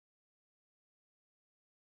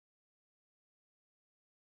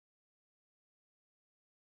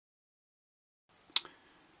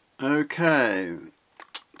Okay,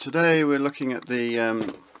 today we're looking at the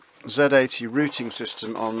Z80 routing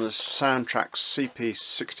system on the Soundtracs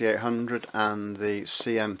Z80 and the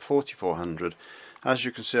CM4400. As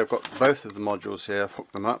you can see, I've got both of the modules here. I've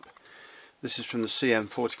hooked them up. This is from the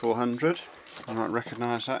CM4400. I might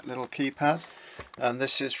recognise that little keypad. And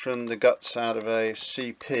this is from the guts out of a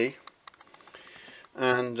CP.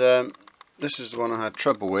 And this is the one I had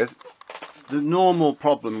trouble with. The normal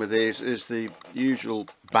problem with these is the usual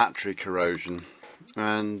battery corrosion,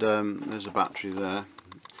 and there's a battery there,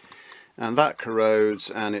 and that corrodes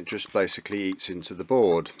and it just basically eats into the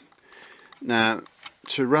board. Now,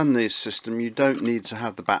 to run this system you don't need to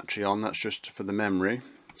have the battery on, that's just for the memory,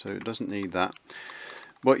 so it doesn't need that.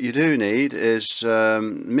 What you do need is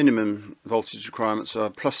minimum voltage requirements are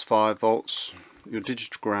plus 5 volts, your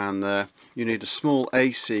digital ground there. You need a small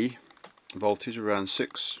AC voltage around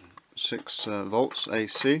 6 volts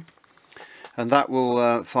AC, and that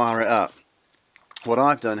will fire it up. What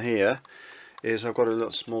I've done here is I've got a little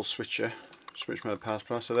small switch mode power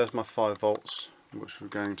supply, so there's my 5 volts which are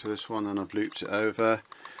going to this one, and I've looped it over.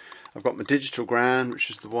 I've got my digital ground, which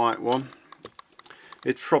is the white one.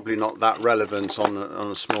 It's probably not that relevant on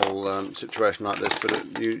a small situation like this, but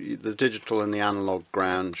the digital and the analog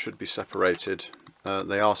ground should be separated.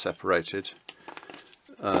 They are separated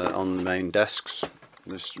on the main desks.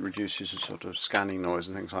 This reduces the sort of scanning noise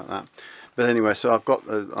and things like that. But anyway, so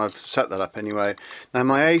I've set that up anyway. Now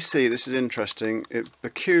my AC, this is interesting, it's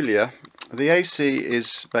peculiar. The AC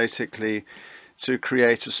is basically to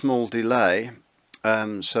create a small delay,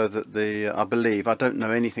 so that I believe, I don't know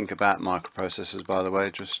anything about microprocessors by the way,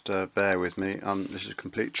 just bear with me. This is a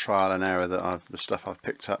complete trial and error that the stuff I've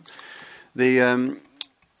picked up. This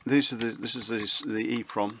is the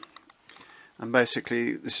EEPROM, and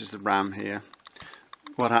basically this is the RAM here.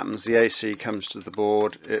 What happens, the AC comes to the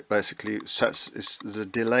board, it basically there's a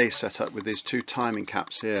delay set up with these two timing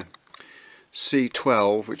caps here.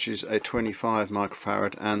 C12, which is a 25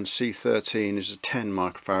 microfarad, and C13 is a 10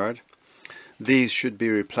 microfarad. These should be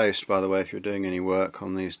replaced, by the way, if you're doing any work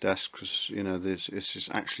on these desks, because you know this is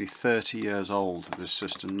actually 30 years old, this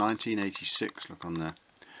system, 1986, look on there,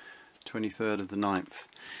 23rd of the 9th.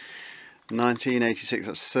 1986,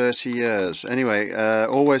 that's 30 years. Anyway,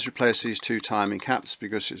 always replace these two timing caps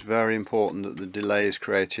because it's very important that the delay is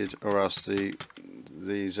created, or else the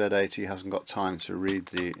Z80 hasn't got time to read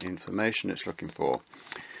the information it's looking for.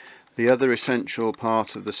 The other essential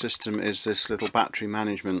part of the system is this little battery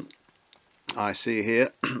management IC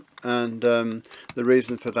here, and the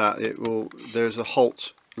reason for that, there's a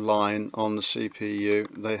halt line on the CPU.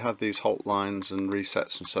 They have these halt lines and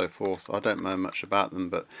resets and so forth. I don't know much about them,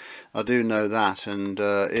 but I do know that, and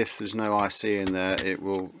if there's no IC in there, it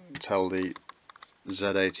will tell the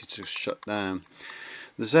Z80 to shut down.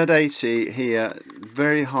 The Z80 here,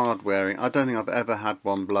 very hard wearing. I don't think I've ever had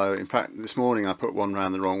one blow. In fact, this morning I put one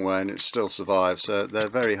round the wrong way and it still survived, so they're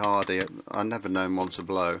very hardy. I've never known one to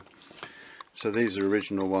blow. So these are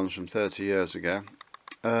original ones from 30 years ago.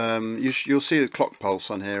 You'll see the clock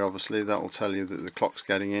pulse on here, obviously that will tell you that the clock's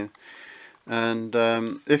getting in, and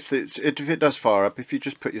if it does fire up, if you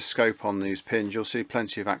just put your scope on these pins, you'll see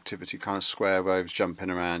plenty of activity, kind of square waves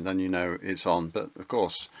jumping around, and you know it's on. But of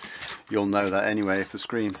course you'll know that anyway if the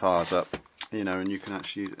screen fires up, you know, and you can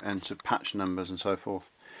actually enter patch numbers and so forth.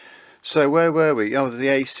 So where were we? Oh, the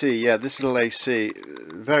AC. Yeah, this little AC,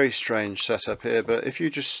 very strange setup here, but if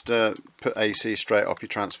you just put AC straight off your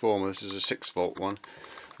transformer, this is a 6-volt one,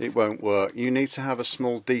 it won't work. You need to have a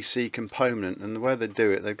small DC component, and the way they do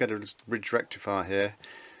it, they've got a bridge rectifier here.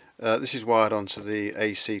 This is wired onto the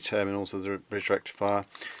AC terminals of the bridge rectifier.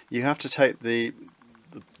 You have to take the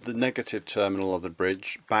negative terminal of the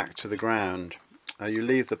bridge back to the ground. You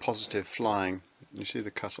leave the positive flying. You see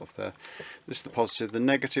the cut off there. This is the positive. The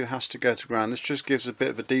negative has to go to ground. This just gives a bit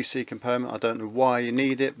of a DC component. I don't know why you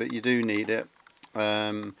need it, but you do need it.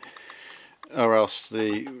 Or else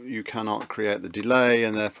you cannot create the delay,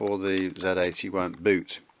 and therefore the Z80 won't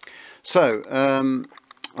boot. So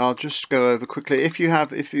I'll just go over quickly. If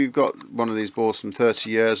you've got one of these boards from 30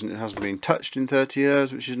 years and it hasn't been touched in 30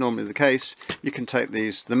 years, which is normally the case, you can take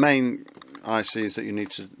the main ICs that you need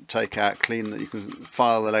to take out, clean, that you can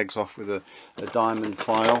file the legs off with a diamond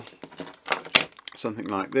file, something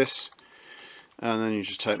like this, and then you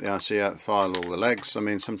just take the IC out, file all the legs. I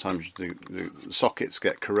mean, sometimes the sockets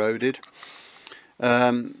get corroded.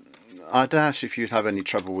 I doubt if you'd have any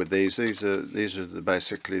trouble with these. These are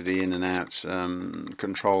basically the in and out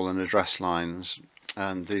control and address lines,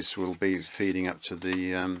 and these will be feeding up to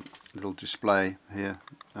the little display here,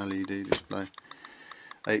 LED display.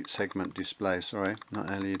 8-segment display, sorry, not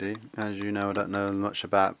LED. As you know, I don't know much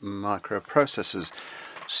about microprocessors.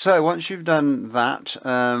 So once you've done that,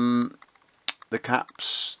 the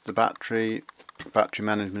caps, the battery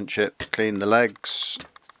management chip, clean the legs,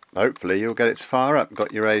 hopefully you'll get it to fire up.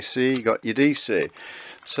 Got your AC, got your DC.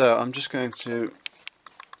 So I'm just going to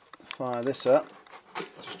fire this up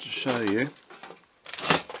just to show you.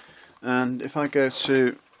 And if I go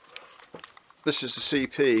to, this is the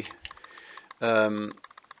CP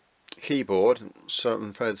keyboard, so I'm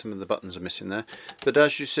afraid some of the buttons are missing there, but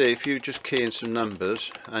as you see, if you just key in some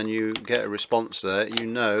numbers and you get a response there, you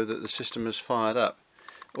know that the system has fired up.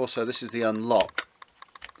 Also, this is the unlock,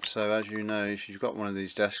 so as you know, if you've got one of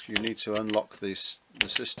these desks, you need to unlock the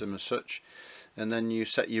system as such, and then you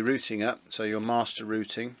set your routing up, so your master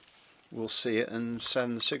routing will see it and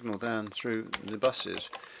send the signal down through the buses.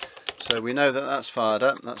 So we know that that's fired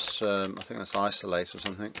up. That's I think that's isolate or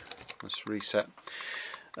something. Let's reset.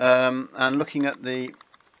 And looking at the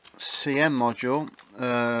CM module,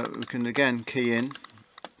 we can again key in,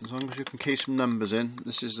 as long as you can key some numbers in.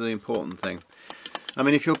 This is the important thing. I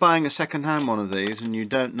mean, if you're buying a second-hand one of these and you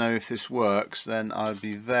don't know if this works, then I'd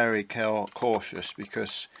be very cautious,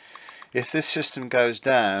 because if this system goes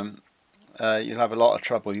down, you'll have a lot of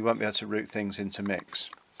trouble. You won't be able to route things into mix.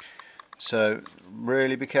 So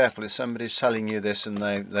really be careful if somebody's telling you this and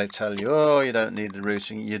they tell you, oh, you don't need the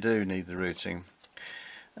routing. You do need the routing.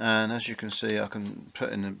 And as you can see, I can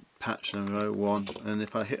put in a patch number 01, and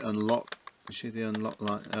if I hit unlock, you see the unlock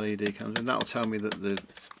light LED comes in. That will tell me that the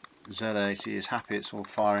Z80 is happy, it's all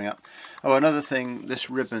firing up. Oh, another thing, this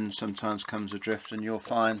ribbon sometimes comes adrift, and you'll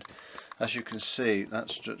find, as you can see,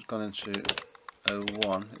 that's just gone into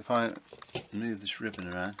 01. If I move this ribbon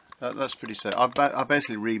around, that's pretty safe. I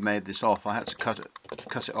basically remade this off. I had to cut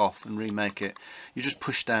it off and remake it. You just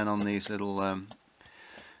push down on these little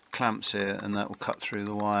clamps here, and that will cut through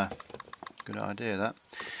the wire. Good idea, that.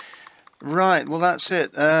 Right, well that's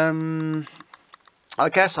it. I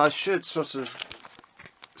guess I should sort of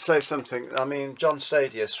say something. I mean, John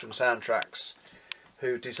Stadius from Soundtracs,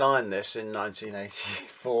 who designed this in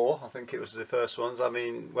 1984, I think it was the first ones. I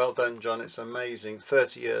mean, well done, John. It's amazing.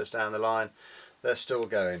 30 years down the line, they're still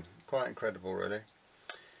going. Quite incredible, really.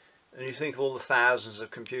 And you think of all the thousands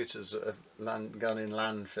of computers that have gone in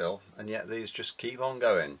landfill, and yet these just keep on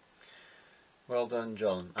going. Well done,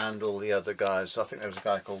 John, and all the other guys. I think there was a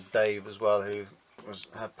guy called Dave as well, who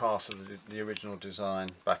had part of the original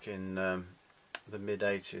design back in the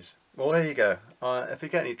mid-80s. Well, there you go. If you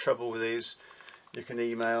get any trouble with these, you can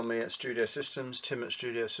email me at Studiosystems, Tim at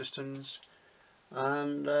Studiosystems.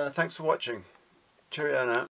 And thanks for watching. Cheerio now.